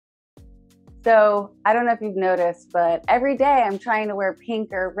So I don't know if you've noticed, but every day I'm trying to wear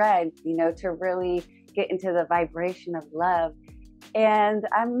pink or red, to really get into the vibration of love. And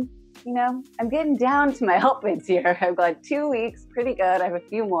I'm getting down to my outfits here. I've got 2 weeks, pretty good. I have a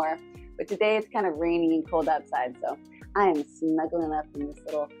few more, but today it's kind of rainy and cold outside. So I am snuggling up in this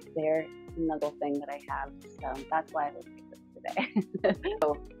little bear snuggle thing that I have. So that's why I look like this today.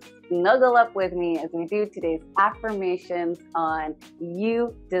 So snuggle up with me as we do today's affirmations on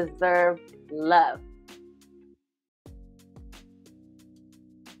you deserve love.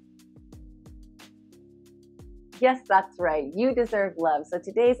 Yes, that's right. You deserve love. So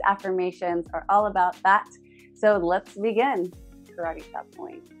today's affirmations are all about that. So let's begin. Karate chop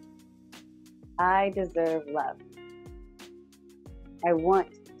point. I deserve love. I want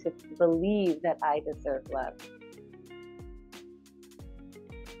to believe that I deserve love.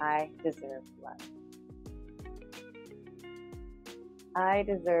 I deserve love. I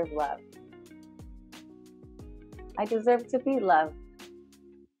deserve love. I deserve to be loved.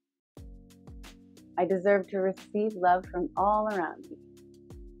 I deserve to receive love from all around me.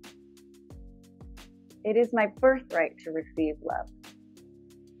 It is my birthright to receive love.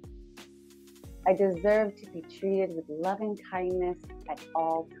 I deserve to be treated with loving kindness at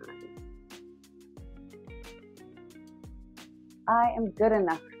all times. I am good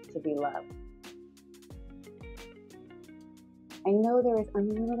enough to be loved. I know there is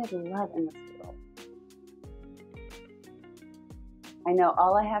unlimited love in this world. I know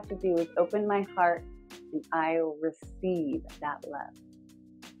all I have to do is open my heart and I will receive that love.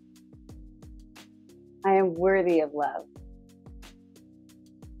 I am worthy of love.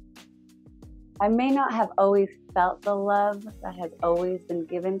 I may not have always felt the love that has always been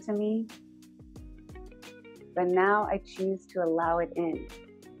given to me, but now I choose to allow it in.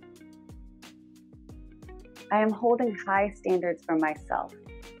 I am holding high standards for myself.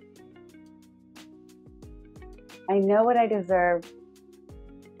 I know what I deserve,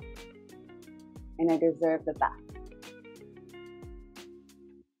 and I deserve the best.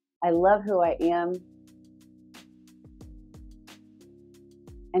 I love who I am,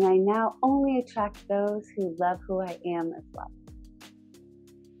 and I now only attract those who love who I am as well.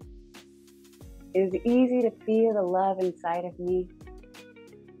 It is easy to feel the love inside of me,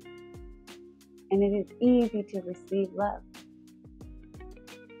 and it is easy to receive love.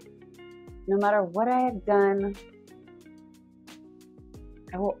 No matter what I have done,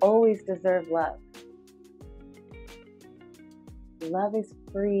 I will always deserve love. Love is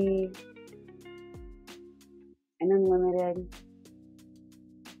free and unlimited.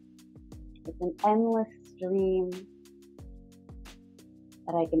 It's an endless stream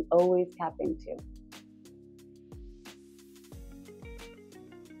that I can always tap into.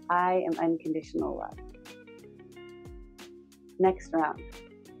 I am unconditional love. Next round.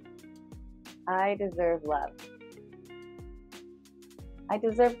 I deserve love. I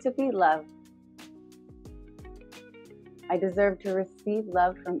deserve to be loved. I deserve to receive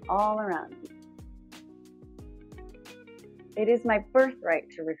love from all around me. It is my birthright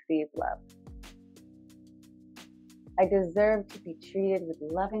to receive love. I deserve to be treated with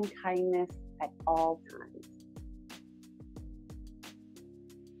loving kindness at all times.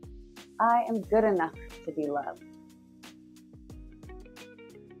 I am good enough to be loved.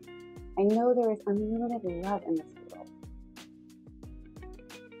 I know there is unlimited love in this world.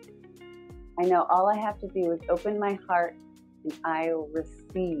 I know all I have to do is open my heart and I will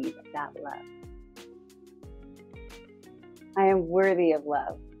receive that love. I am worthy of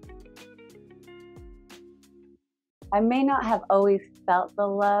love. I may not have always felt the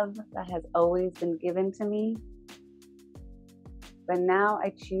love that has always been given to me, but now I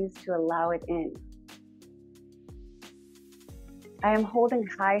choose to allow it in. I am holding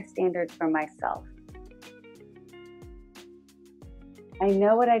high standards for myself. I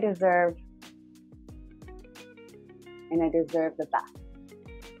know what I deserve, and I deserve the best.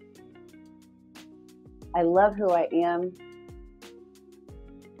 I love who I am,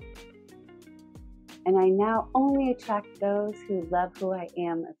 and I now only attract those who love who I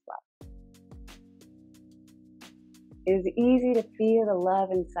am as well. It is easy to feel the love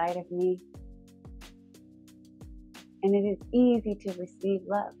inside of me, and it is easy to receive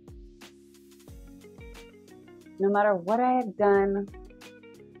love. No matter what I have done,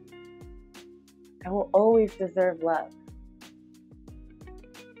 I will always deserve love.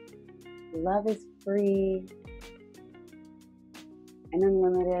 Love is free and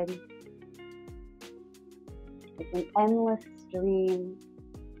unlimited. It's an endless stream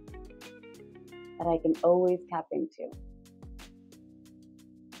that I can always tap into.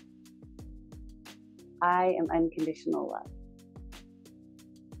 I am unconditional love.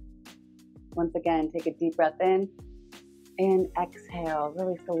 Once again, take a deep breath in and exhale,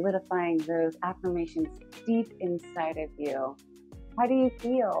 really solidifying those affirmations deep inside of you. How do you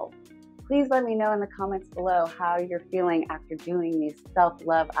feel? Please let me know in the comments below how you're feeling after doing these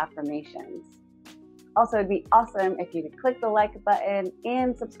self-love affirmations. Also, it'd be awesome if you could click the like button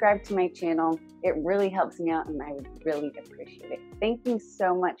and subscribe to my channel. It really helps me out and I would really appreciate it. Thank you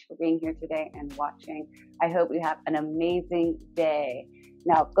so much for being here today and watching. I hope you have an amazing day.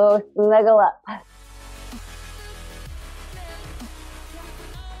 Now go snuggle up.